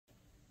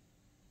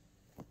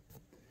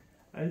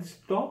I'll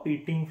stop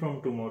eating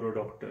from tomorrow,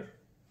 doctor.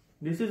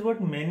 This is what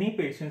many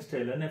patients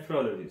tell a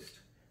nephrologist.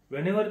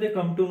 Whenever they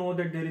come to know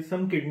that there is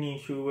some kidney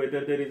issue,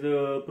 whether there is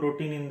a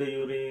protein in the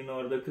urine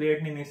or the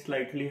creatinine is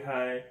slightly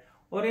high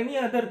or any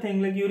other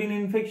thing like urine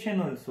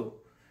infection also,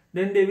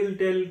 then they will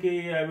tell,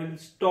 okay, I will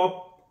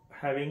stop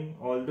having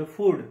all the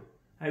food.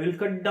 I will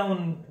cut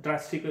down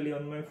drastically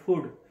on my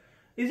food.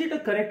 Is it a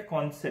correct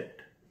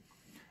concept?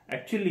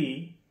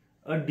 Actually,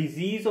 a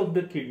disease of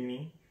the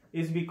kidney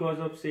is because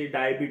of, say,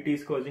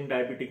 diabetes causing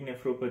diabetic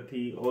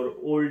nephropathy, or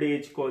old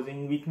age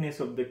causing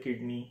weakness of the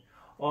kidney,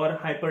 or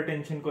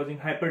hypertension causing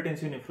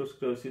hypertensive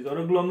nephrosclosis, or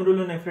a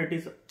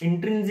glomerulonephritis,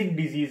 intrinsic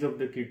disease of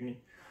the kidney.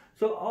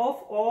 So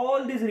of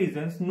all these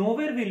reasons,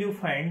 nowhere will you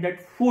find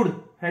that food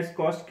has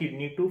caused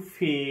kidney to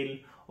fail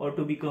or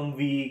to become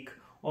weak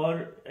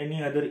or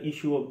any other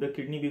issue of the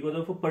kidney because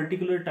of a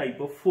particular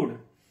type of food.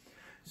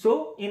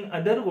 So in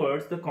other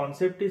words, the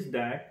concept is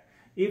that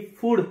if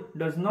food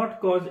does not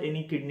cause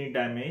any kidney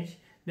damage,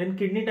 then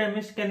kidney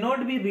damage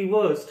cannot be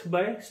reversed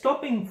by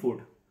stopping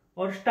food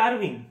or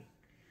starving.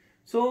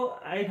 So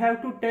I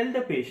have to tell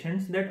the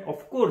patients that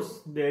of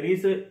course there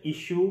is an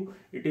issue.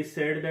 It is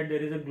said that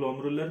there is a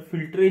glomerular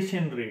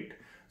filtration rate.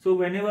 So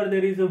whenever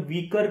there is a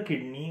weaker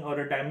kidney or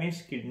a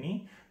damaged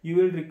kidney, you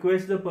will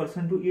request the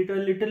person to eat a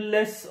little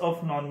less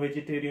of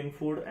non-vegetarian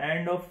food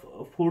and of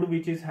food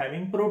which is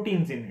having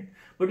proteins in it.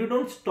 But you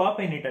don't stop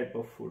any type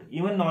of food.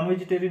 Even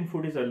non-vegetarian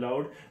food is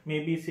allowed.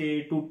 Maybe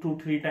say 2 to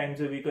 3 times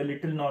a week, a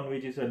little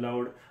non-veg is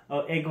allowed.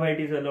 Egg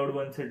white is allowed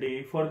once a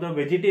day. For the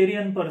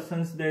vegetarian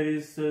persons, there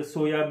is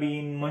soya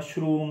bean,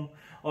 mushroom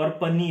or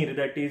paneer,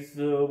 that is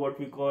what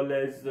we call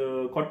as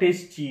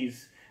cottage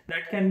cheese.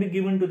 That can be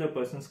given to the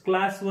persons.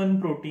 Class 1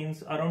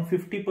 proteins, around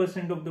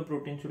 50% of the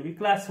protein should be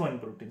class 1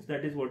 proteins.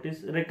 That is what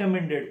is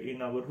recommended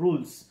in our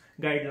rules,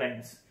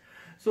 guidelines.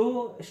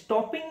 So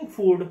stopping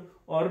food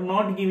or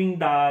not giving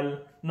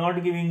dal,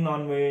 not giving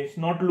non-veg,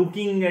 not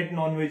looking at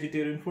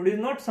non-vegetarian food is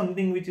not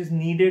something which is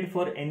needed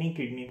for any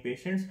kidney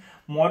patients.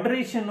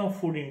 Moderation of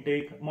food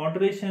intake,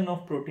 moderation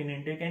of protein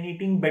intake and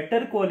eating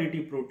better quality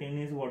protein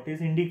is what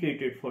is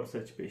indicated for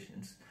such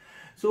patients.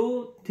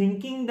 So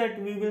thinking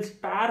that we will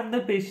starve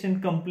the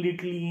patient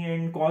completely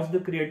and cause the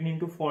creatinine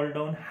to fall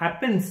down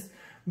happens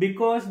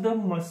because the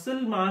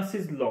muscle mass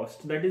is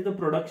lost. That is, the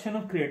production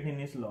of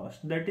creatinine is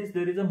lost. That is,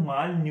 there is a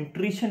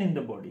malnutrition in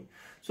the body.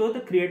 So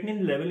the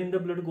creatinine level in the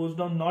blood goes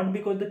down not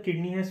because the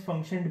kidney has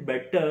functioned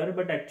better,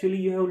 but actually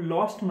you have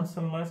lost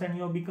muscle mass and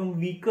you have become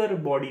weaker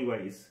body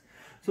wise.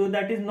 So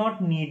that is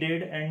not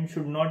needed and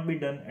should not be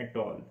done at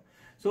all.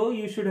 So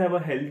you should have a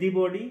healthy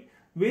body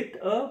with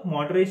a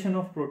moderation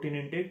of protein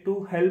intake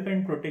to help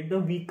and protect the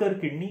weaker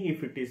kidney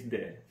if it is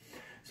there.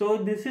 So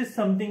this is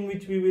something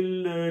which we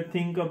will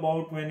think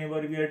about whenever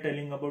we are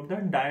telling about the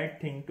diet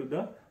thing to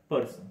the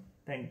person.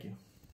 Thank you.